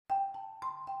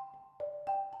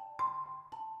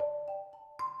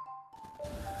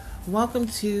Welcome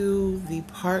to the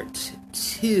part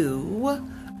 2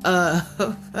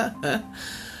 of,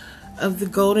 of the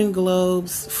Golden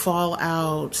Globes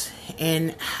fallout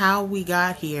and how we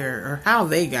got here, or how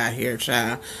they got here,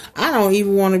 child. I don't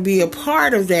even want to be a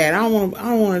part of that. I don't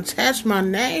want to attach my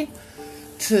name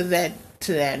to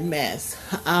that mess.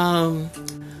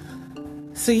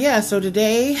 So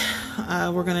today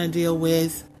we're gonna deal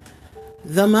with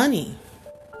the money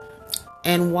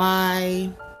and why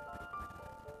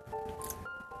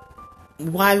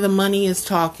the money is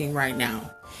talking right now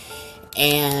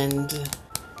and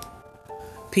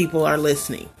people are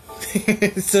listening.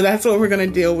 So that's what we're going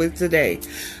to deal with today.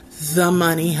 The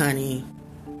money, honey.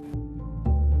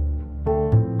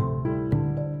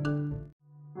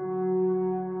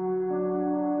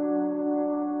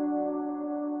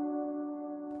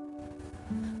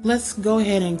 Let's go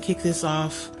ahead and kick this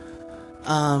off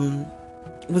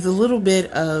with a little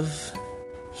bit of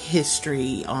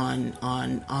history on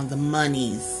the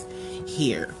monies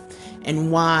here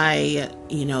and why,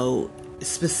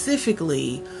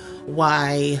 specifically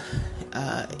why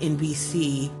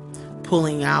NBC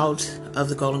pulling out of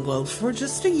the Golden Globes for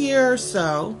just a year or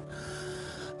so.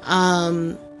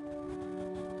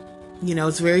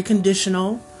 It's very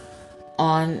conditional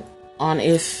on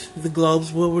if the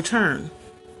Globes will return.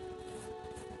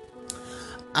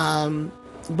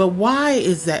 But why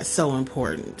is that so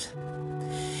important?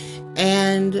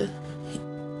 And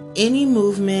any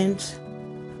movement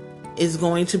is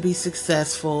going to be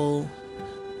successful,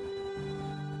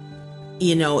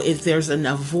 if there's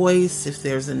enough voice, if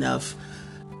there's enough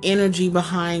energy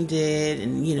behind it,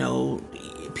 and,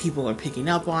 people are picking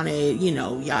up on it,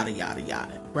 yada, yada,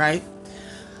 yada, right?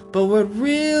 But what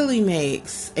really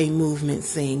makes a movement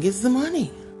sing is the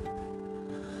money.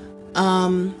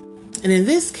 And in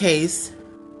this case,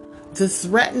 the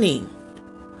threatening.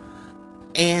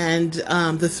 And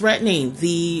the threatening,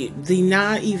 the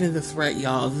not even the threat,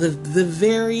 y'all, the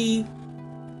very,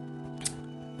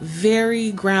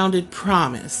 very grounded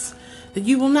promise that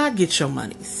you will not get your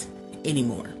monies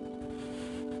anymore.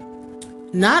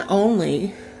 Not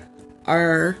only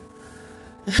are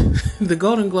the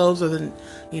Golden Globes or the,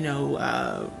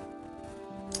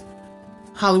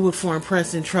 Hollywood Foreign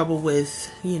Press in trouble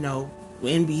with,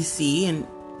 NBC, and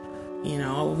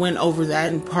went over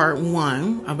that in part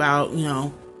 1 about,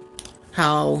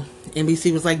 how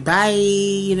NBC was like, bye,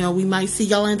 we might see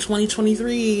y'all in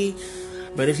 2023,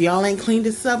 but if y'all ain't cleaned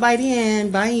this up by then,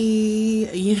 bye,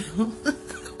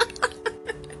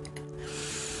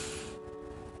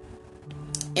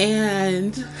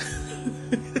 And,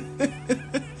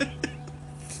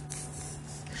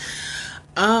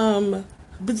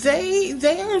 but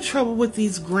they are in trouble with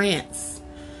these grants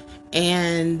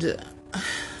and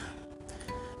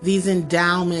these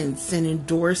endowments and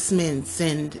endorsements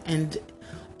and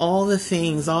all the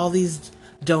things, all these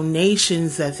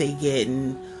donations that they get,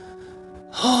 and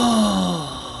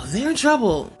they're in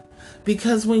trouble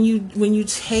because when you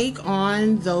take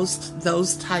on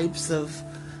those types of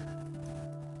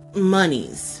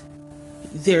monies,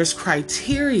 there's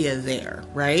criteria there,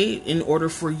 right? In order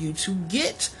for you to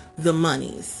get the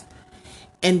monies,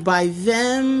 and by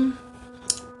them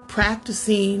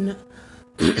practicing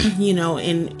in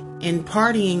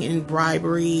partying and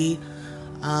bribery,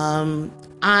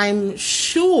 I'm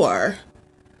sure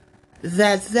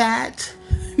that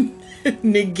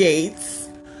negates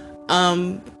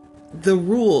the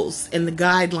rules and the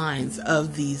guidelines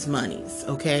of these monies.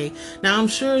 Okay, now I'm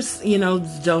sure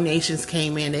donations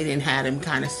came in, they didn't have them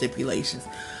kind of stipulations,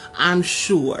 I'm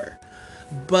sure,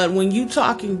 but when you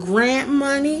talking grant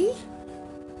money,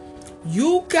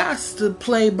 you got to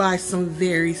play by some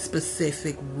very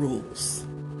specific rules.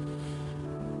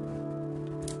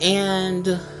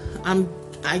 And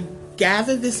I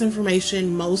gathered this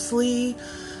information mostly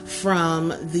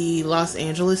from the Los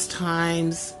Angeles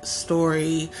Times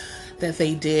story that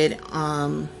they did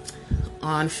on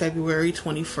February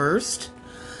 21st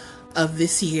of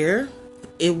this year.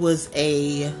 It was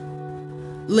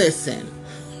listen,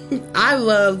 I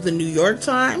love the New York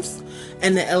Times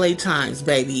and the LA Times,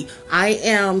 baby. I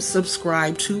am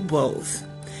subscribed to both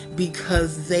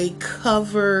because they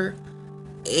cover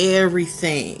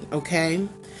everything, okay?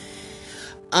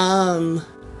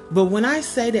 But when I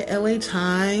say the LA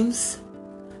Times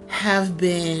have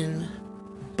been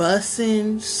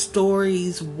bussing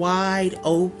stories wide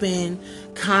open,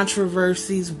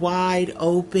 controversies wide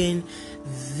open,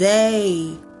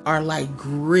 they are like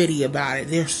gritty about it.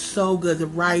 They're so good. The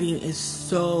writing is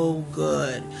so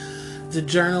good. The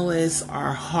journalists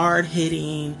are hard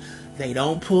hitting. They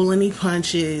don't pull any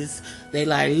punches. They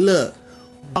like, look,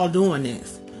 all doing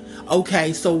this.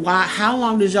 Okay, so how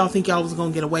long did y'all think y'all was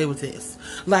gonna get away with this?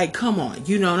 Like, come on,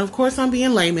 you know, and of course I'm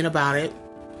being layman about it.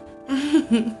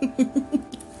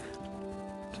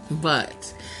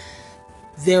 But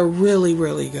they're really,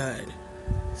 really good.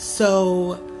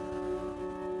 So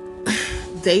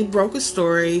they broke a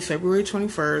story February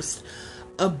 21st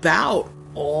about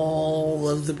all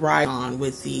of the bride on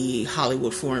with the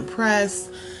Hollywood Foreign Press.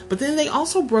 But then they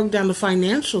also broke down the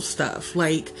financial stuff.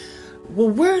 Like, well,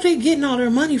 where are they getting all their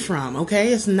money from?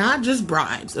 Okay, it's not just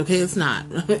bribes. Okay, it's not.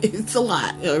 It's a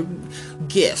lot.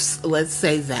 Gifts, let's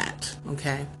say that.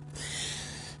 Okay.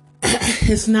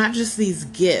 It's not just these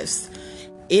gifts.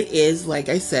 It is, like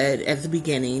I said at the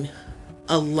beginning,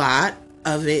 a lot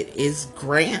of it is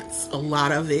grants. A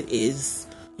lot of it is,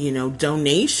 you know,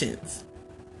 donations.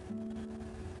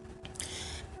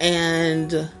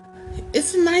 And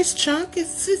it's a nice chunk.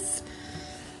 It's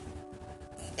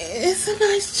a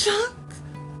nice chunk.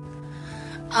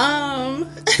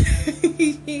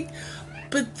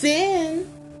 But then,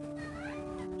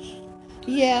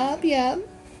 yeah.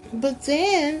 But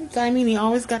then, I mean, he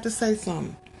always got to say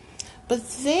something. But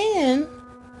then,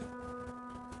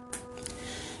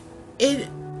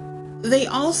 they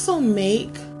also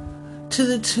make to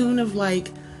the tune of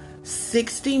like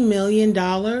 $60 million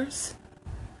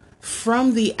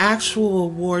from the actual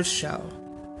award show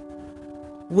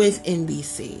with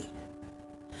NBC.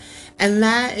 And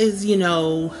that is, you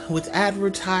know, with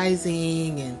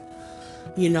advertising and,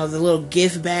 you know, the little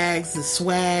gift bags, the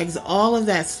swags, all of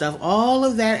that stuff, all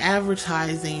of that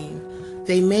advertising,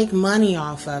 they make money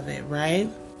off of it, right?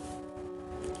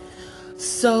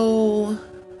 So,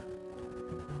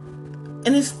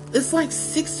 and it's like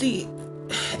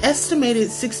estimated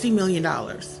 $60 million.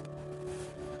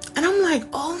 And I'm like,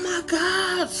 oh my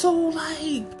God. So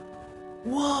like,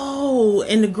 whoa.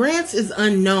 And the grants is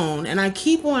unknown. And I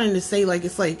keep wanting to say like,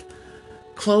 it's like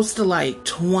close to like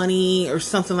 20 or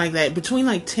something like that, between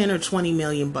like 10 or 20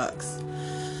 million bucks.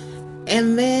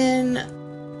 And then,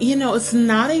 you know, it's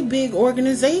not a big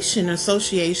organization,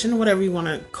 association, whatever you want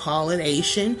to call it,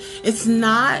 Asian. It's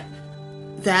not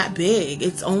that big.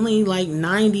 It's only like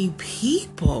 90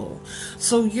 people.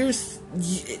 So you're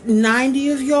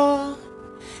 90 of y'all,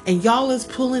 and y'all is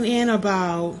pulling in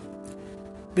about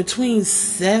between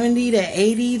 70 to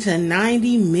 80 to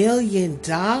 90 million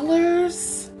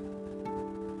dollars.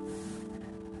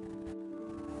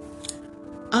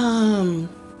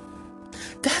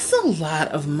 That's a lot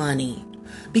of money,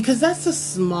 because that's a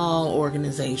small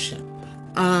organization.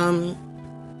 I'm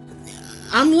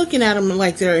looking at them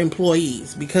like they're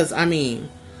employees, because I mean,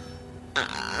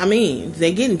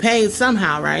 they getting paid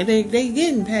somehow, right? They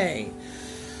getting paid.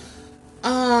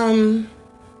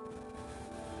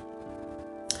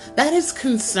 That is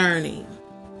concerning,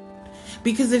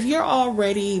 because if you're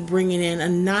already bringing in a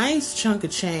nice chunk of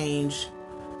change,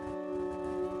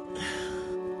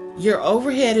 your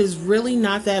overhead is really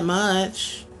not that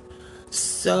much.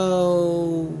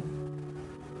 So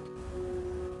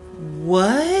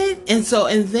what? And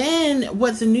then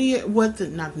what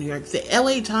the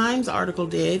LA Times article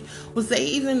did was they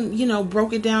even, you know,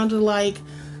 broke it down to like,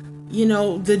 you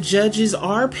know, the judges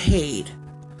are paid.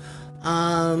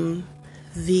 The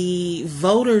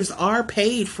voters are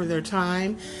paid for their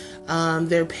time.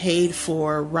 They're paid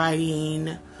for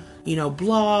writing, you know,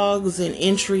 blogs and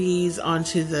entries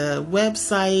onto the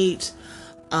website.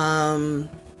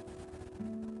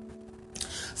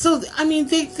 So, I mean,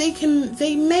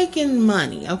 they making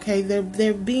money, okay?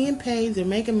 They're being paid, they're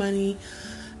making money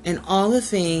and all the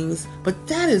things, but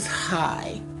that is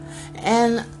high.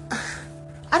 And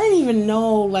I didn't even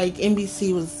know, like,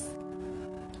 NBC was,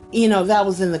 you know, that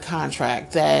was in the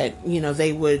contract that, you know,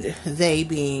 they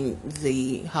being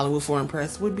the Hollywood Foreign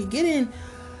Press would be getting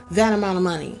that amount of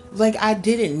money. Like, I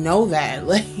didn't know that.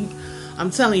 Like,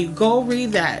 I'm telling you, go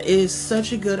read that. It is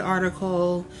such a good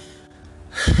article.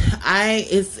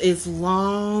 It's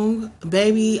long,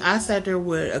 baby. I sat there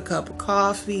with a cup of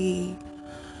coffee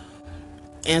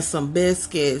and some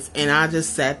biscuits, and I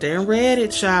just sat there and read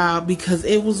it, child, because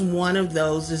it was one of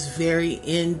those just very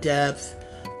in-depth,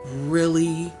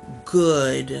 really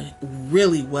good,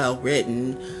 really well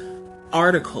written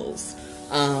articles.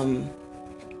 I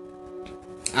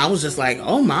was just like,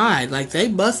 oh my, like they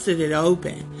busted it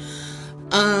open.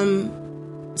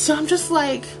 So I'm just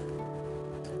like,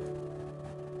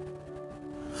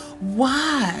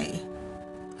 why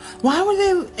were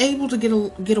they able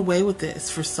to get away with this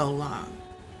for so long?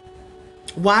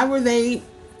 Why were they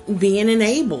being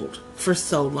enabled for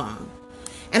so long?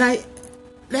 And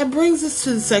that brings us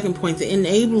to the second point, the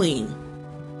enabling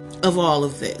of all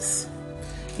of this.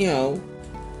 You know,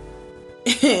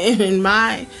 in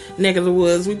my neck of the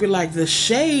woods, we'd be like, the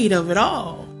shade of it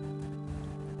all.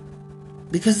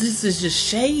 Because this is just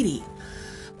shady.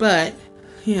 But,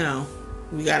 you know,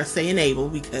 we got to stay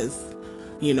enabled because,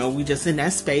 you know, we just in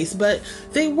that space. But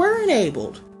they were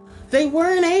enabled. They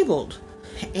were enabled.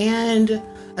 And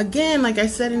again, like I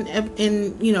said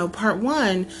in you know, part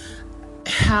one,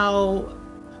 how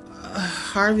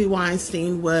Harvey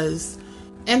Weinstein was,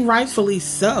 and rightfully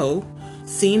so,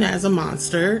 seen as a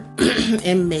monster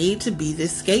and made to be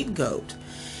this scapegoat.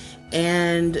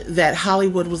 And that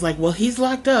Hollywood was like, well, he's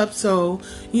locked up, so,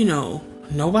 you know,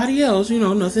 nobody else, you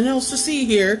know, nothing else to see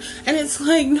here. And it's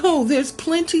like, no, there's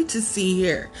plenty to see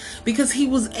here. Because he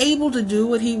was able to do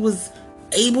what he was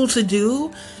able to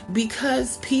do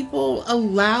because people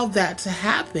allowed that to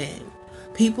happen.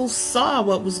 People saw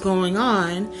what was going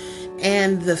on,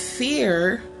 and the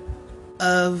fear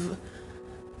of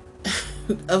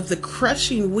the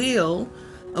crushing wheel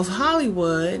of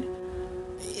Hollywood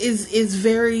is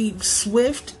very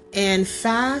swift and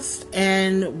fast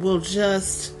and will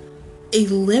just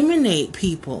eliminate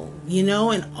people, you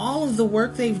know, and all of the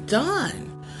work they've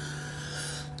done.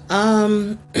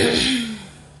 I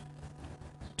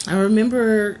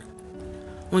remember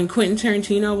when Quentin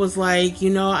Tarantino was like, you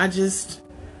know, I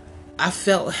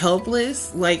felt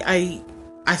helpless. Like I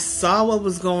saw what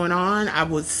was going on. I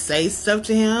would say stuff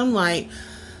to him, like,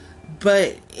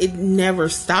 but it never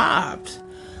stopped.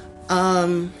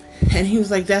 And he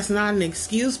was like, that's not an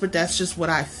excuse, but that's just what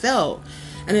I felt.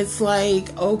 And it's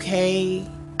like, okay,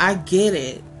 I get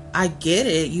it. I get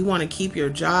it. You want to keep your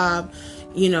job.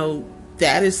 You know,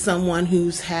 that is someone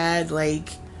who's had like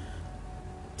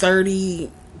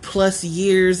 30 plus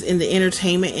years in the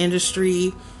entertainment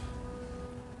industry.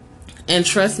 And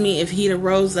trust me, if he'd have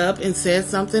rose up and said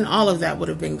something, all of that would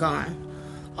have been gone.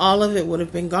 All of it would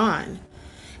have been gone.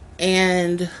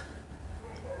 And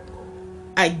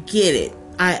I get it.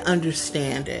 I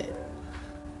understand it.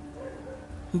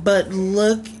 But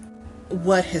look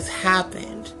what has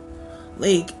happened.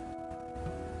 Like,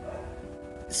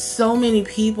 so many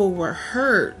people were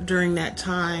hurt during that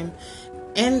time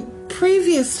and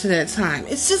previous to that time.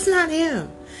 It's just not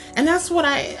him. And that's what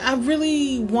I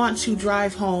really want to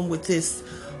drive home with this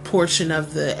portion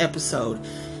of the episode.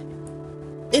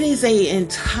 It is an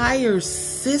entire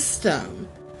system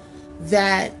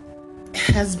that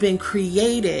has been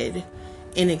created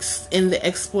in the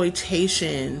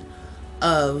exploitation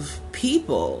of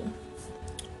people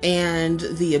and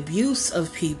the abuse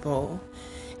of people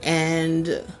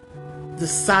and the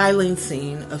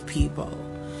silencing of people.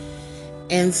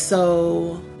 And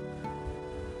so,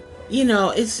 you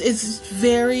know, it's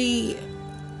very,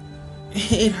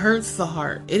 it hurts the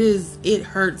heart. It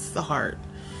hurts the heart.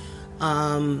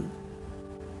 Because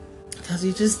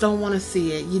you just don't want to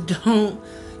see it. You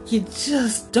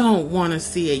just don't want to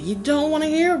see it. You don't want to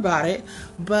hear about it,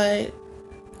 but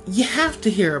you have to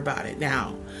hear about it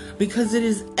now because it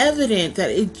is evident that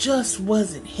it just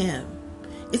wasn't him.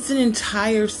 It's an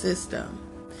entire system.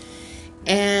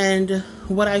 And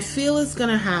what I feel is going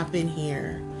to happen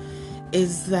here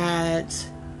is that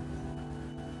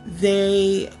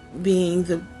they, being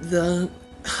the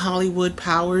Hollywood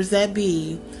powers that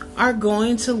be, are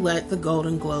going to let the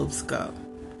Golden Globes go.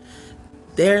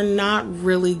 They're not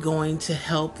really going to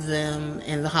help them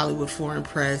and the Hollywood Foreign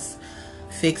Press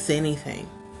fix anything.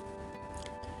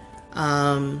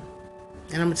 And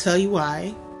I'm going to tell you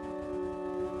why.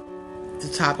 The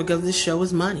topic of this show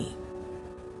is money.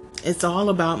 It's all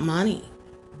about money.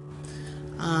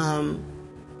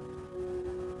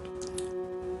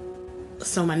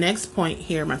 So my next point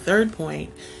here, my third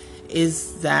point,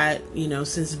 is that, you know,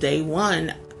 since day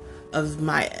one of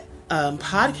my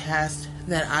podcast,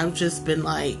 that I've just been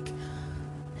like,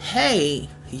 hey,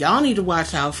 y'all need to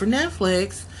watch out for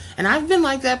Netflix. And I've been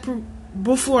like that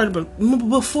before the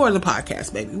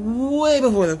podcast, baby. Way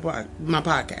before my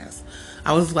podcast.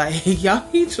 I was like, y'all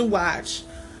need to watch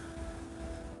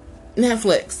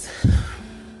Netflix.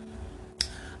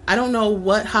 I don't know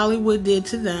what Hollywood did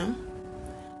to them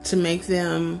to make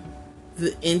them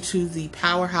into the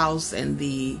powerhouse and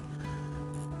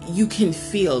you can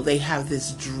feel they have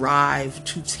this drive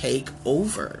to take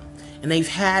over. And they've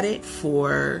had it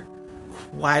for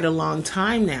quite a long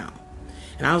time now.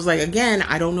 And I was like, again,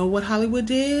 I don't know what Hollywood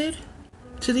did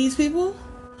to these people,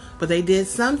 but they did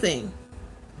something.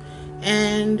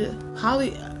 And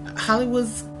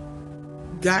Hollywood's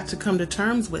got to come to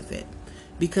terms with it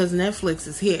because Netflix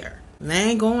is here. And they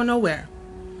ain't going nowhere.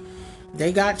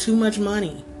 They got too much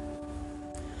money.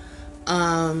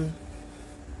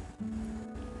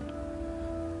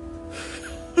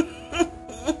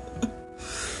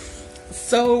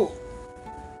 So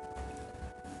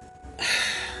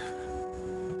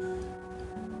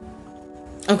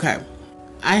Okay.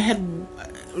 I had,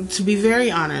 to be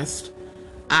very honest,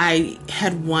 I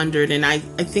had wondered, and I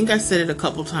think I said it a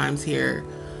couple times here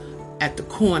at the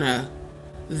corner,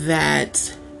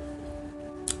 that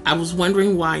I was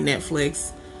wondering why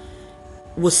Netflix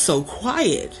was so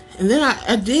quiet. And then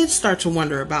I did start to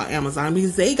wonder about Amazon,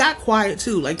 because they got quiet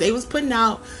too. Like, they was putting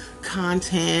out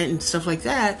content and stuff like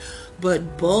that,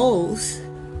 but both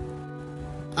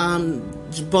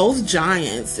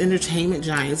giants, entertainment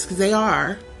giants, because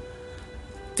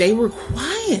they were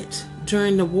quiet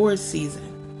during the award season.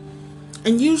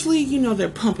 And usually, they're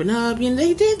pumping up, and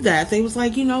they did that. They was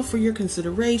like, for your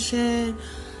consideration,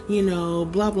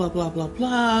 blah, blah, blah, blah,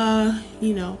 blah,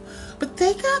 But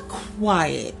they got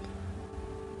quiet.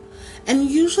 And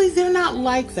usually they're not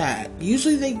like that.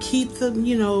 Usually they keep the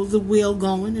wheel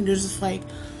going, and they're just like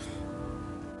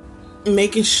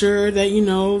making sure that,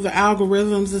 the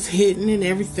algorithms is hitting and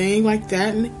everything like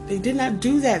that. And they did not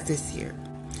do that this year.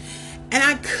 And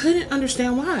I couldn't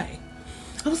understand why.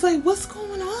 I was like, what's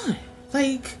going on?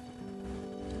 Like,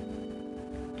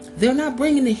 they're not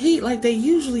bringing the heat like they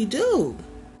usually do.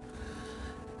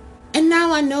 And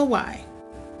now I know why.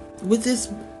 With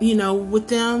this, with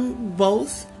them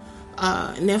both,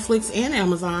 Netflix and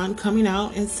Amazon coming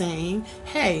out and saying,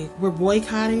 hey, we're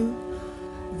boycotting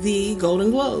the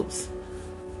Golden Globes.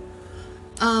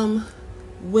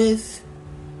 With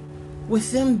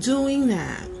them doing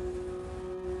that,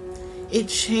 it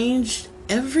changed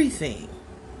everything.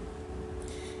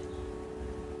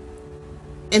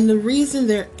 And the reason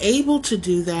they're able to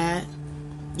do that,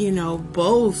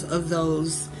 both of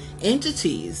those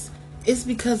entities, is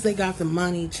because they got the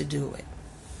money to do it.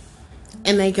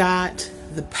 And they got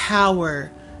the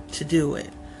power to do it.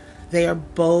 They are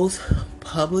both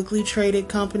publicly traded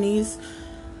companies.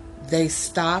 Their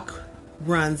stock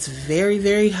runs very,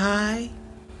 very high.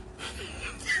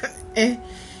 And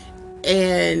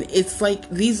it's like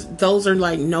those are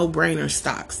like no-brainer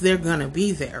stocks. They're gonna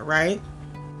be there, right?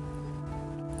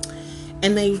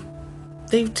 And they've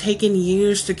taken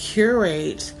years to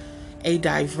curate a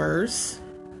diverse,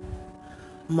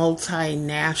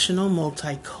 multinational,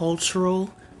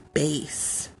 multicultural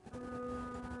base.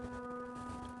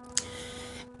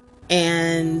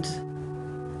 And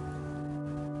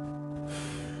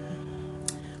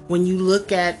when you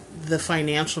look at the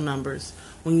financial numbers,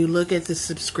 when you look at the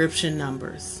subscription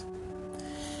numbers,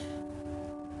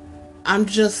 I'm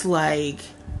just like,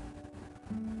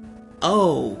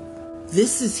 oh,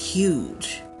 this is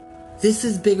huge. This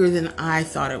is bigger than I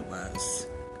thought it was.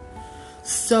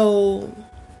 So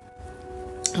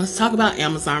let's talk about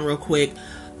Amazon real quick.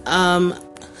 I'm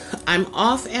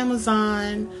off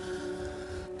Amazon.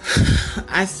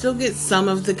 I still get some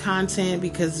of the content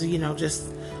because,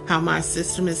 just how my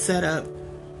system is set up.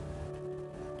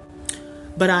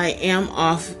 But I am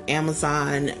off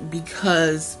Amazon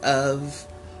because of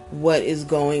what is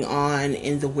going on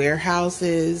in the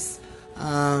warehouses.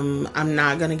 I'm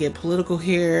not going to get political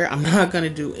here. I'm not going to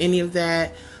do any of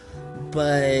that.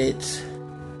 But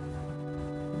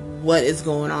what is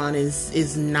going on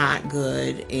is not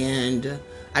good. And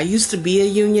I used to be a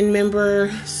union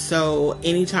member. So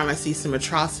anytime I see some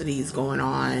atrocities going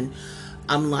on,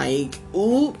 I'm like,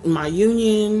 ooh, my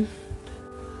union,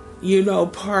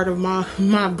 part of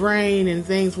my brain and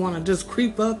things want to just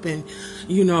creep up and,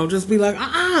 just be like,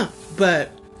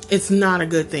 but it's not a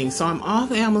good thing. So I'm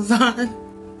off Amazon.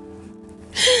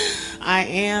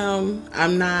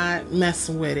 I'm not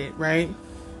messing with it, right?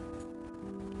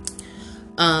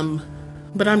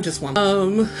 But I'm just one.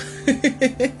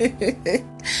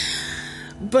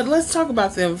 But let's talk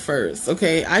about them first,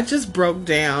 okay? I just broke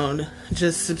down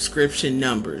just subscription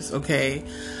numbers, okay?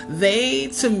 They,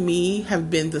 to me,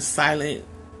 have been the silent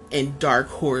and dark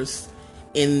horse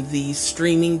in the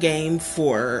streaming game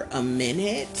for a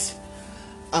minute.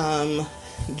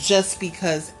 Just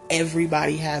because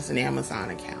everybody has an Amazon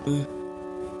account.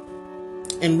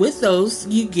 And with those,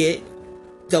 you get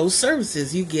those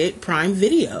services. You get Prime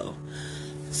Video.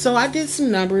 So I did some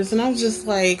numbers and I was just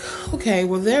like, okay,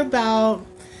 well, they're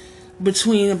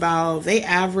they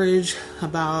average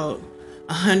about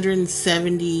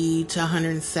 170 to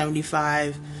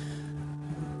 175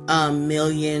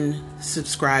 million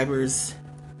subscribers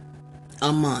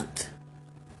a month.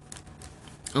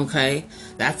 Okay,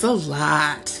 that's a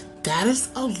lot. That is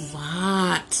a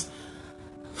lot.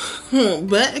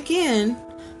 But again,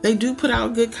 they do put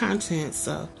out good content,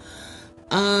 so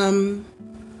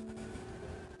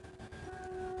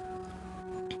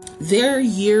their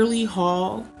yearly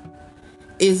haul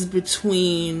is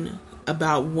between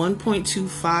about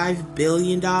 $1.25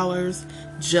 billion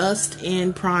just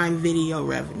in Prime Video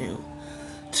revenue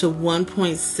to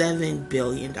 $1.7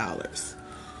 billion.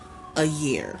 a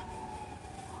year.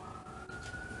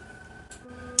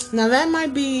 Now that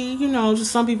might be, to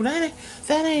some people that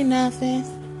ain't nothing,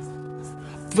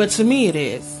 but to me it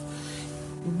is,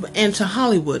 and to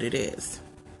Hollywood it is.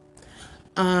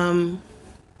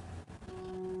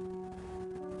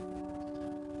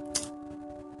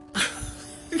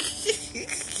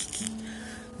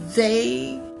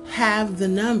 They have the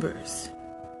numbers,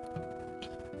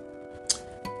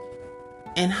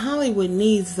 and Hollywood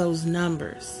needs those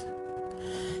numbers.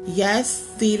 Yes,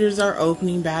 theaters are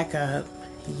opening back up.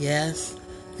 Yes,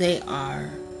 they are.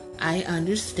 I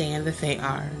understand that they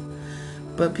are.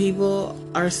 But people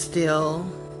are still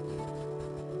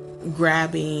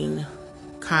grabbing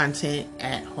content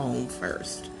at home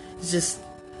first. It's just,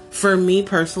 for me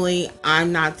personally,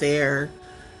 I'm not there.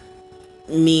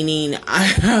 Meaning,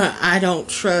 I don't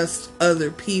trust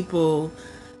other people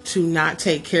to not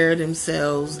take care of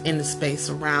themselves in the space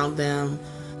around them.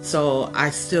 So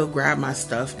I still grab my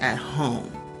stuff at home.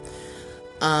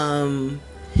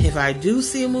 If I do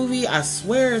see a movie, I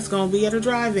swear it's going to be at a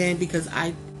drive-in, because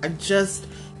I just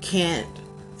can't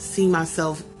see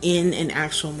myself in an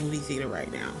actual movie theater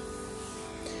right now.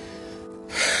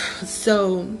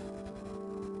 So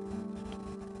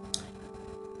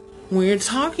when you're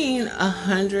talking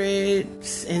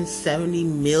 170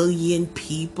 million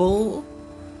people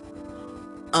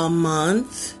a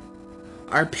month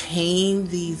are paying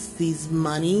these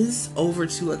monies over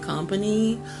to a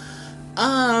company,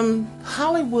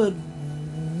 Hollywood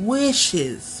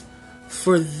wishes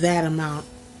for that amount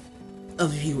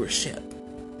of viewership.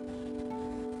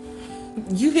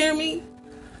 You hear me?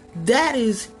 That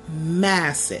is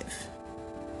massive.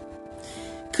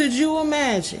 Could you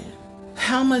imagine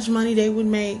how much money they would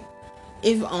make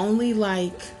if only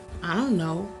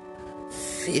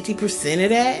 50% of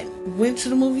that went to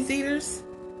the movie theaters?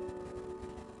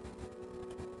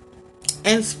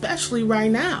 And especially right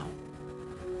now.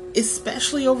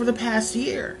 Especially over the past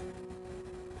year.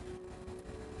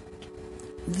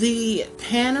 The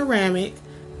panoramic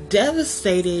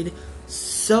devastated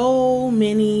so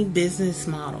many business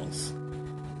models.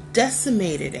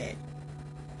 Decimated it.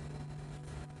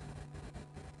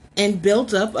 And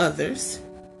built up others.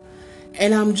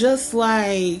 And I'm just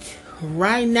like,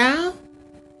 right now,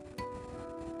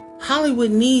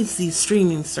 Hollywood needs these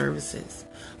streaming services.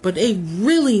 But they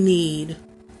really need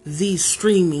these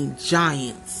streaming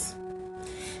giants.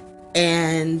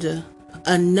 And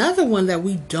another one that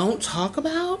we don't talk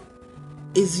about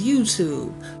is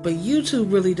YouTube. But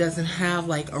YouTube really doesn't have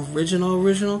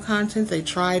original content. They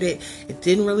tried it. It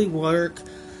didn't really work.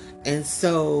 And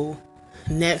so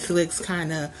Netflix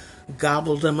kind of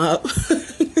gobbled them up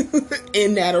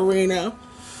in that arena.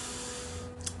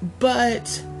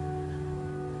 But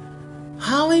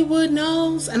Hollywood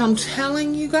knows, and I'm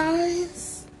telling you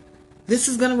guys, this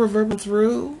is going to reverberate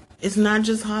through. It's not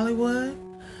just Hollywood.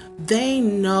 They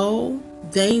know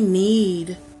they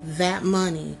need that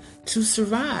money to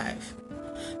survive.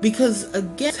 Because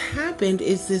again, what's happened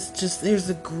is there's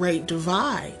a great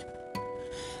divide.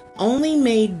 Only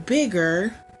made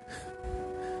bigger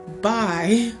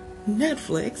by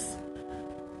Netflix,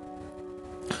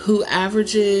 who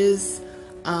averages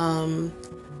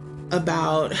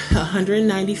about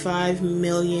 195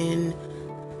 million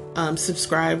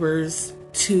subscribers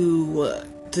to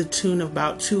the tune of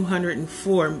about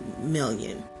 204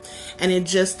 million. And it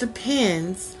just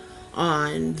depends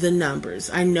on the numbers.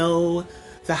 I know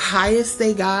the highest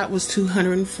they got was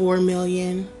 204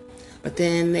 million, but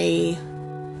then they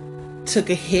took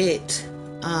a hit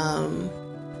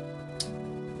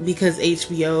because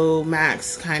HBO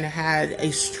Max kind of had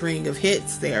a string of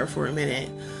hits there for a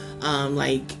minute,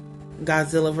 like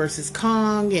Godzilla vs.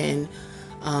 Kong and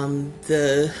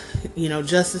the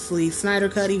Justice League Snyder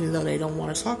Cut, even though they don't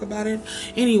want to talk about it.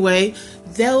 Anyway,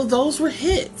 those were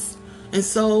hits. And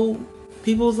so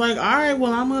people was like, all right,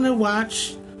 well, I'm going to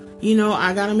watch,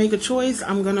 I got to make a choice.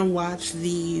 I'm going to watch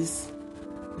these,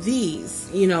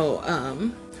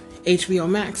 HBO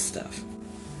Max stuff.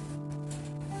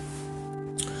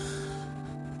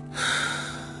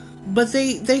 But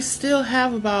they still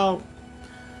have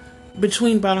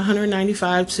between about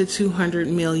 195 to 200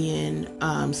 million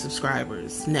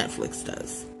subscribers. Netflix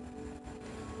does.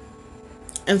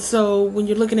 And so when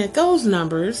you're looking at those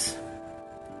numbers,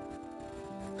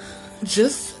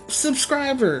 just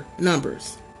subscriber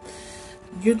numbers,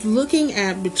 you're looking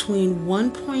at between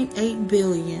 1.8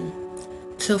 billion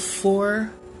to $4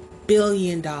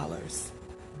 billion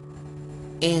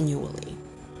annually.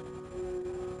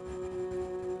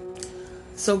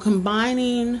 So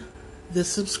combining the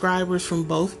subscribers from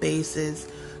both bases,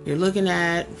 you're looking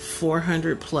at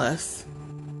 400 plus,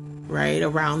 right?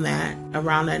 Around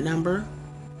that number,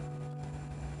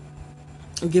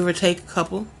 give or take a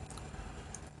couple.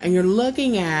 And you're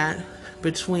looking at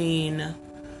between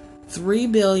 3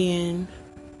 billion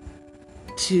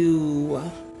to,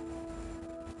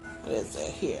 what is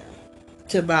it here?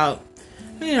 To about,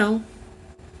 $7,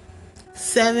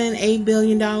 $8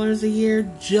 billion a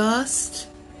year just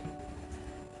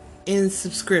in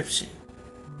subscription.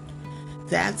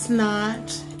 That's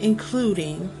not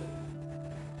including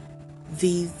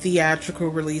the theatrical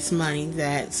release money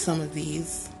that some of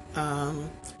these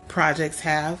projects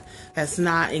have. That's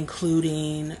not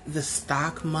including the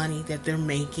stock money that they're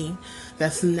making.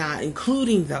 That's not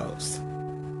including those.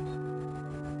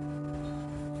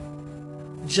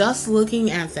 Just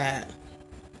looking at that,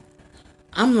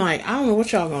 I'm like, I don't know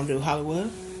what y'all gonna do,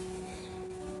 Hollywood.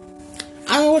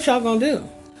 I don't know what y'all gonna do.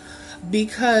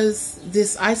 Because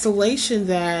this isolation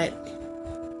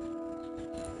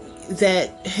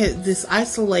this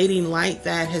isolating light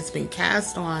that has been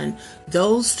cast on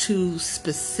those two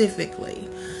specifically.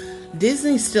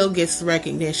 Disney still gets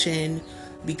recognition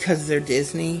because they're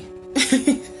Disney.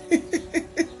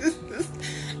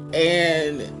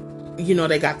 And,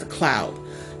 they got the clout.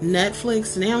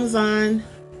 Netflix and Amazon,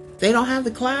 they don't have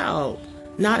the clout.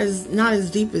 Not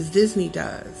as deep as Disney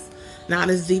does. Not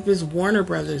as deep as Warner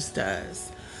Brothers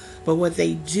does. But what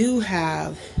they do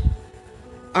have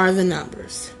are the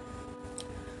numbers.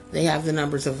 They have the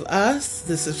numbers of us,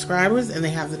 the subscribers, and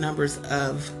they have the numbers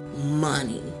of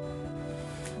money.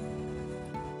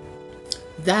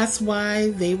 That's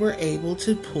why they were able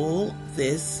to pull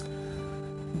this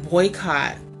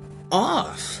boycott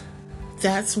off.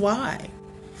 That's why.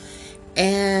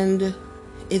 And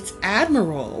it's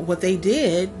admirable what they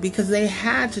did because they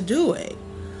had to do it.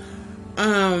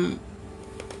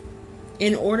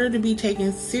 In order to be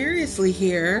taken seriously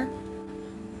here,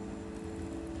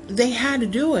 they had to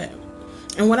do it.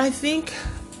 And where I think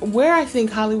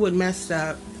Hollywood messed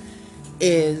up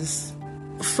is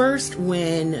first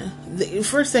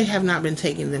they have not been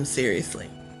taking them seriously.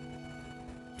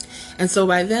 And so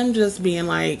by them just being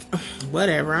like,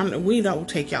 whatever, we don't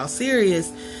take y'all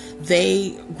serious,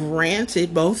 they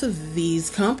granted both of these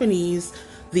companies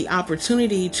the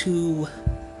opportunity to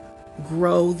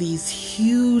grow these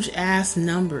huge ass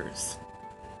numbers.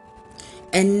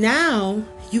 And now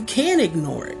you can't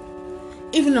ignore it.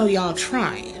 Even though y'all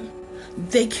trying,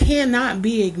 they cannot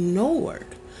be ignored.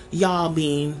 Y'all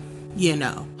being,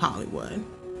 Hollywood.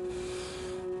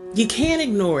 You can't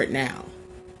ignore it now.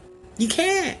 You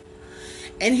can't.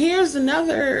 And here's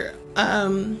another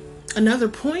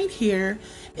point here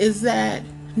is that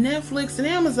Netflix and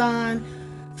Amazon,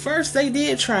 first they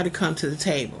did try to come to the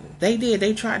table. They did.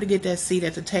 They tried to get that seat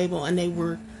at the table and they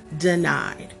were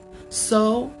denied.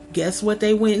 So guess what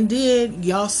they went and did?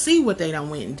 Y'all see what they done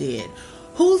went and did.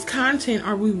 Whose content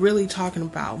are we really talking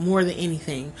about more than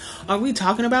anything? Are we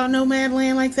talking about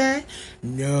Nomadland like that?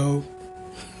 No.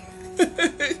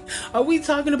 Are we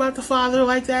talking about The Father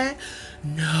like that?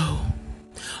 No.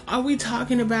 Are we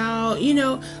talking about,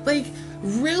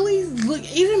 really, look,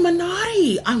 even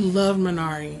Minari. I love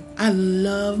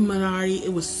Minari.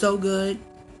 It was so good.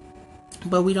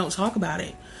 But we don't talk about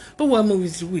it. But what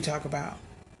movies do we talk about?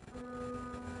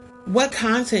 What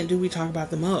content do we talk about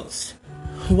the most?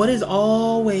 What is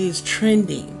always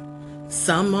trending?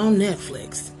 Some on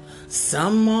Netflix,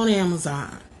 some on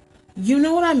Amazon. You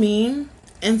know what I mean?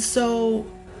 And so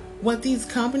what these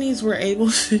companies were able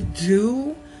to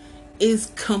do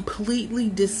is completely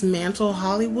dismantle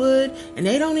Hollywood. And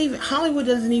Hollywood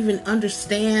doesn't even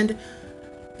understand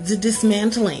the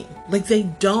dismantling. Like, they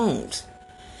don't.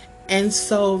 And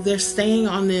so they're staying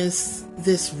on this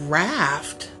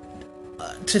raft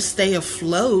to stay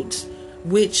afloat,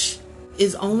 which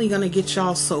is only going to get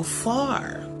y'all so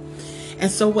far.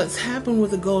 And so what's happened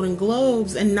with the Golden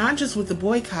Globes, and not just with the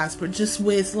boycotts, but just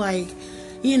with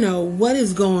what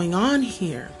is going on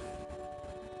here.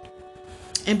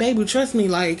 And baby, trust me,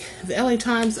 the LA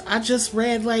Times, I just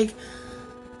read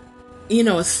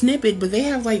a snippet, but they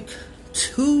have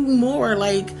 2 more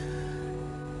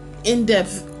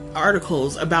in-depth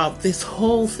articles about this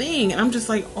whole thing, and I'm just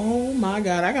like, oh my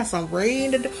god, I got something ready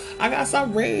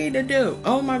to do.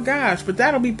 Oh my gosh. But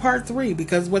that'll be part 3,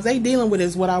 because what they dealing with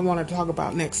is what I want to talk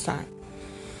about next time.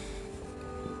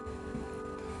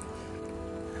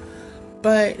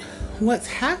 But what's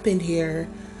happened here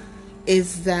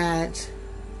is that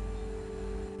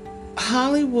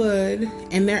Hollywood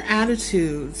and their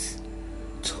attitudes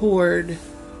toward,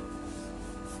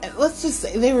 let's just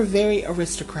say, they were very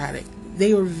aristocratic.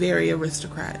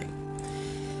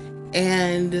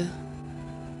 And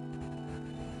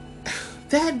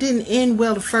That didn't end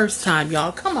well the first time,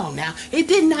 y'all. Come on now. It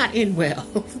did not end well.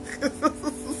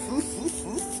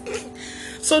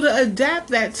 So to adapt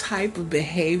that type of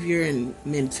behavior and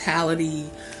mentality,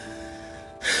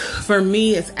 for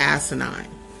me, it's asinine.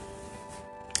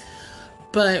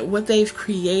 But what they've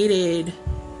created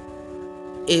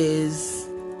is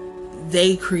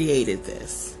they created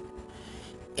this.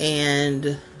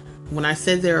 And when I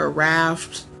said they're a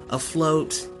raft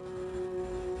afloat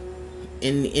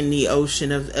in the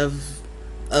ocean of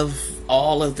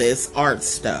all of this art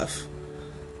stuff,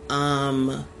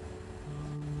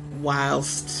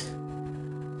 whilst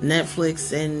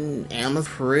Netflix and Amazon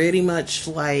pretty much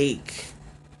like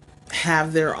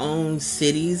have their own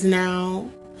cities now.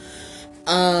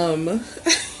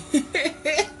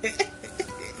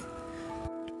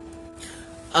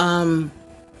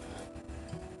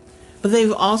 But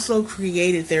they've also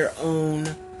created their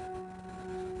own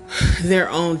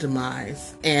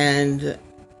demise. And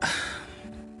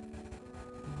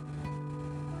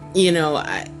you know,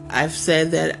 I've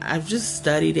said that I've just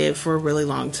studied it for a really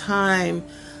long time.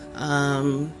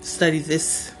 Studied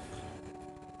this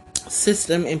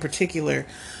system in particular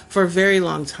for a very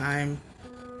long time.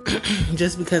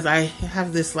 Just because I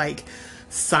have this like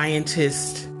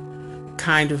scientist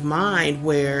kind of mind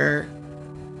where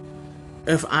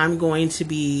if I'm going to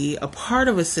be a part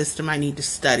of a system, I need to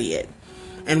study it.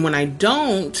 And when I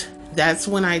don't, that's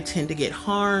when I tend to get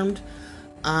harmed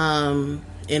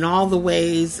in all the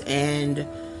ways and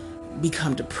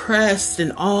become depressed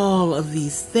and all of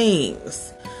these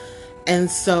things. And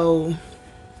so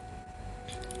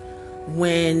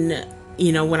when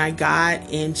I got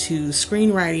into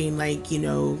screenwriting,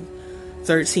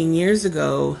 13 years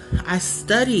ago, I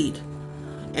studied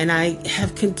and I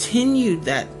have continued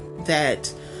that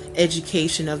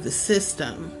education of the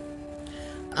system.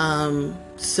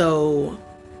 So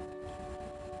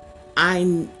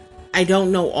I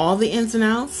don't know all the ins and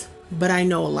outs, but I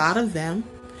know a lot of them.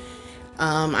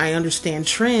 I understand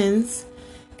trends.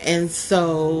 And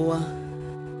so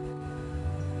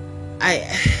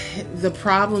the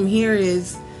problem here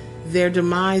is their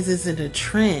demise isn't a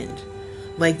trend.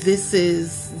 Like this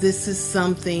is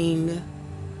something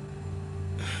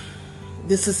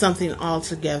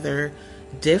altogether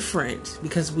different,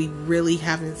 because we really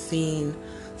haven't seen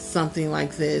something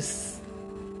like this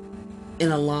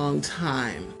in a long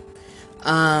time.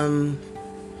 I'm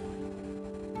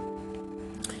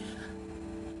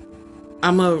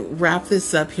gonna wrap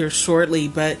this up here shortly,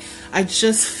 but I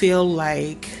just feel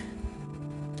like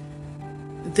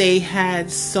they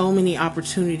had so many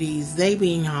opportunities, they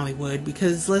being Hollywood,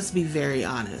 because let's be very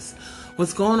honest,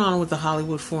 what's going on with the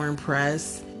Hollywood Foreign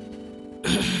Press,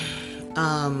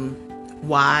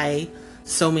 why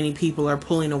so many people are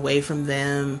pulling away from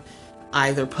them,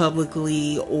 either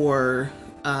publicly or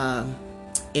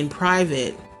in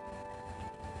private,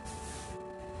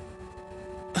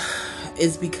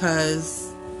 is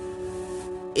because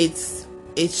it's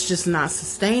just not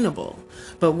sustainable.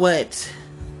 But what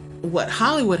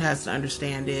Hollywood has to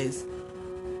understand is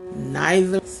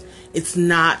it's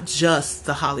not just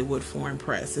the Hollywood Foreign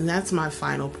Press. And that's my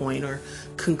final point or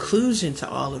conclusion to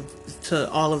all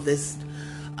of this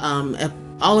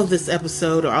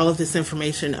episode, or all of this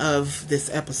information of this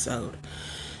episode,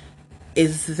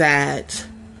 is that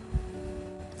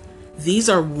these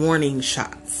are warning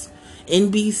shots.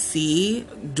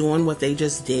 NBC doing what they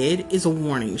just did is a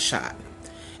warning shot.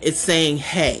 It's saying,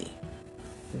 hey,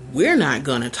 we're not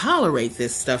going to tolerate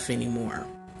this stuff anymore.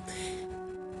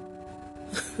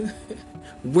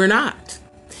 We're not.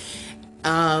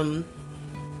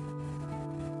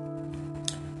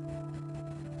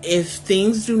 If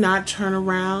things do not turn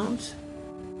around,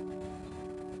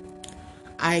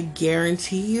 I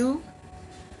guarantee you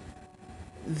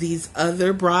these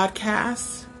other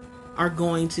broadcasts are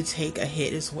going to take a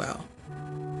hit as well.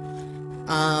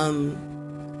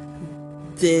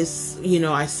 This,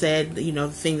 I said, the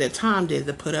thing that Tom did,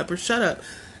 the put up or shut up.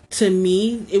 To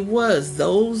me,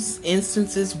 those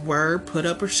instances were put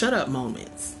up or shut up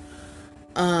moments.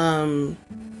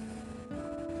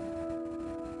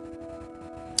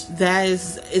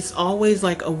 It's always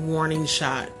like a warning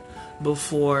shot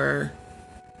before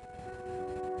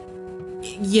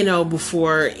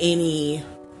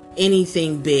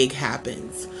anything big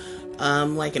happens.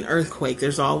 Like an earthquake,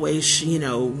 there's always,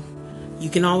 you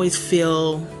can always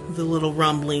feel the little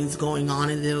rumblings going on,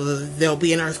 and there'll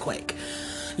be an earthquake.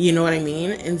 You know what I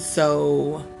mean? And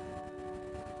so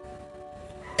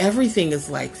everything is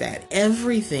like that.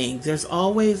 Everything. There's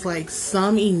always like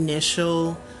some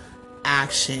initial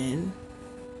action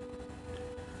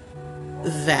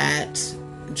that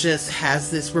just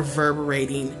has this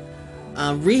reverberating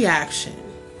reaction.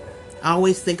 I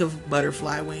always think of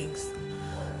butterfly wings.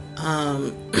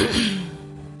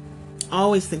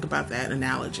 Always think about that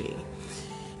analogy.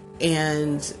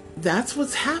 And that's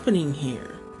what's happening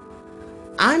here.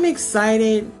 I'm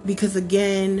excited because,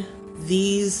 again,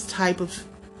 these type of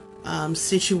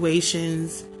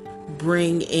situations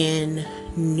bring in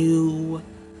new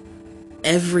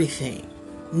everything,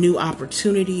 new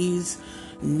opportunities,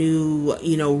 new,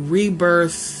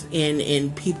 rebirths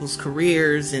in people's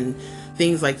careers and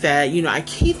things like that. I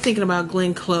keep thinking about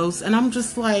Glenn Close, and I'm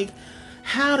just like,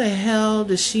 how the hell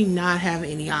does she not have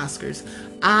any Oscars?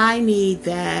 I need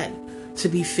that to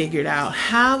be figured out.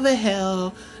 How the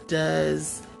hell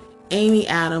does Amy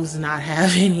Adams not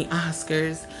have any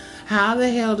Oscars? How the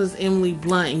hell does Emily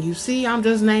Blunt? And you see, I'm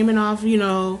just naming off,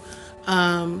 people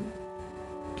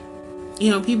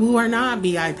who are not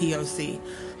BIPOC.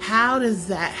 How does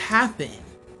that happen?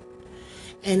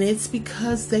 And it's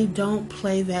because they don't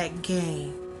play that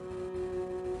game.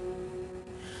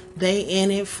 They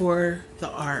in it for the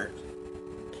art.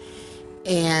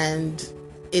 And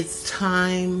it's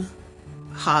time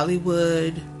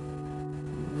Hollywood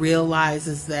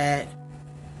realizes that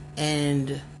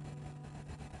and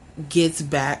gets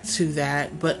back to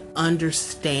that, but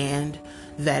understand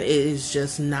that it is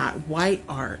just not white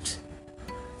art.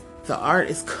 The art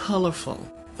is colorful.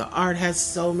 The art has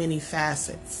so many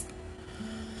facets.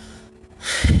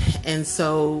 And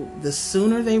so the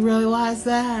sooner they realize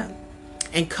that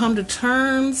and come to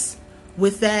terms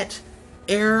with that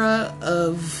era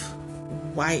of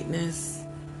whiteness,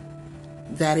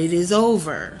 that it is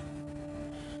over,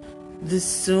 the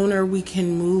sooner we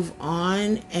can move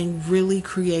on and really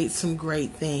create some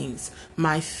great things.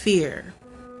 My fear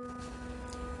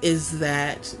is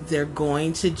that they're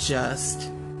going to just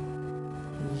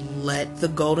let the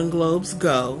Golden Globes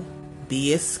go,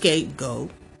 be a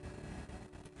scapegoat,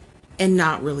 and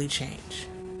not really change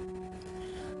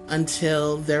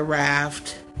until their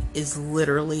raft is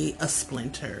literally a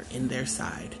splinter in their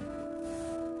side.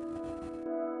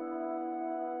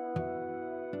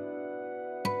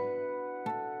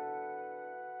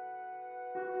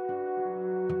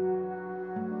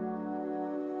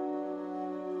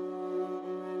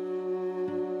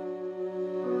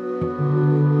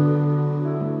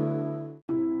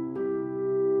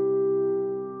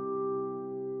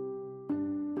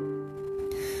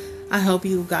 I hope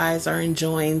you guys are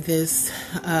enjoying this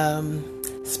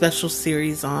special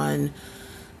series on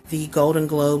the Golden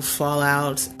Globe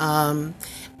fallout.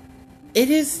 It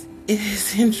is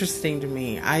interesting to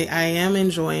me. I am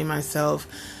enjoying myself,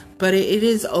 but it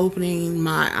is opening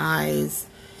my eyes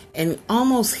and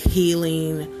almost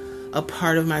healing a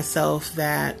part of myself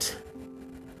that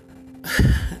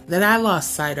I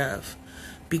lost sight of,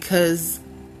 because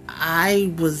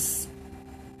I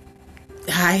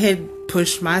had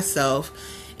pushed myself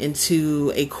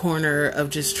into a corner of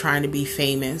just trying to be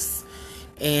famous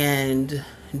and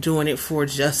doing it for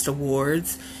just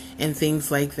awards and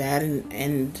things like that.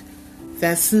 And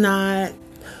that's not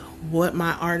what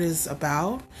my art is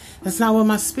about. That's not what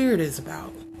my spirit is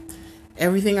about.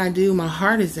 Everything I do, my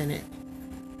heart is in it.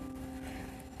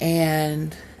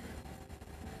 And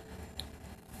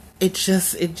it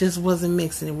just wasn't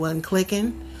mixing. It wasn't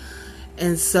clicking.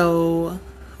 And so,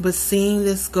 but seeing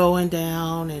this going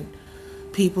down and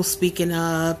people speaking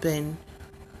up and,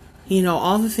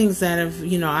 all the things that have,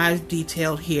 I've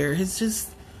detailed here,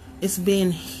 it's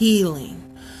been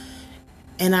healing.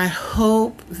 And I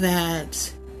hope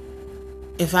that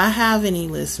if I have any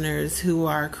listeners who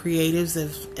are creatives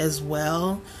as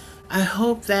well, I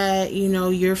hope that,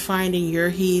 you're finding your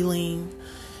healing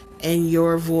and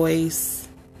your voice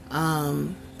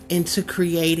into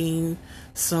creating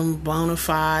some bona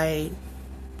fide,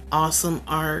 awesome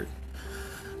art.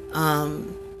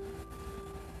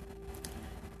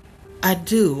 I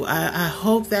do. I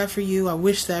hope that for you. I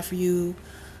wish that for you,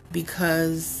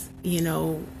 because,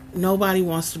 nobody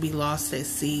wants to be lost at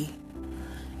sea.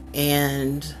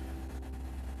 And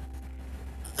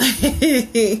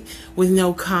with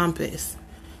no compass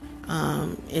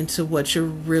into what you're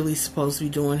really supposed to be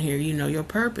doing here, your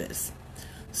purpose.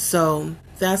 So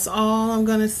that's all I'm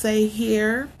going to say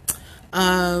here.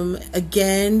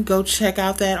 Again, go check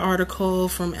out that article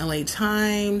from LA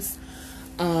Times.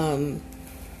 Let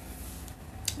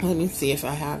me see if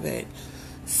I have it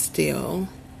still.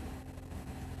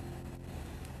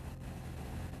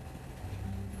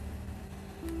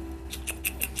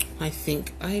 I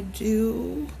think I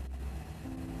do.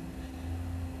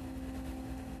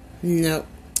 Nope.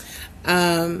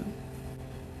 But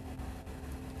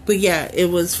yeah,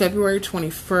 it was February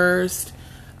 21st.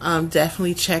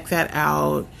 Definitely check that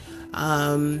out.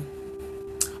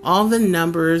 all the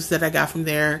numbers that I got from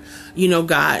there,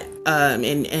 got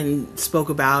and spoke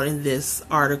about in this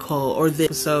article or this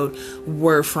episode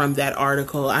were from that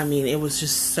article. I mean, it was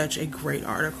just such a great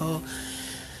article.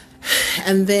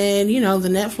 And then, the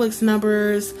Netflix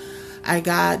numbers I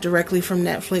got directly from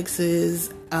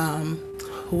Netflix's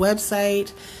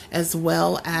website, as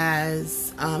well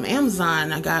as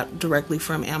Amazon. I got directly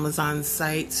from Amazon's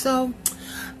site. So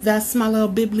that's my little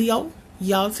biblio.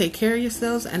 Y'all take care of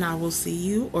yourselves, and I will see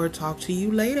you or talk to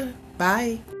you later.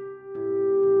 Bye.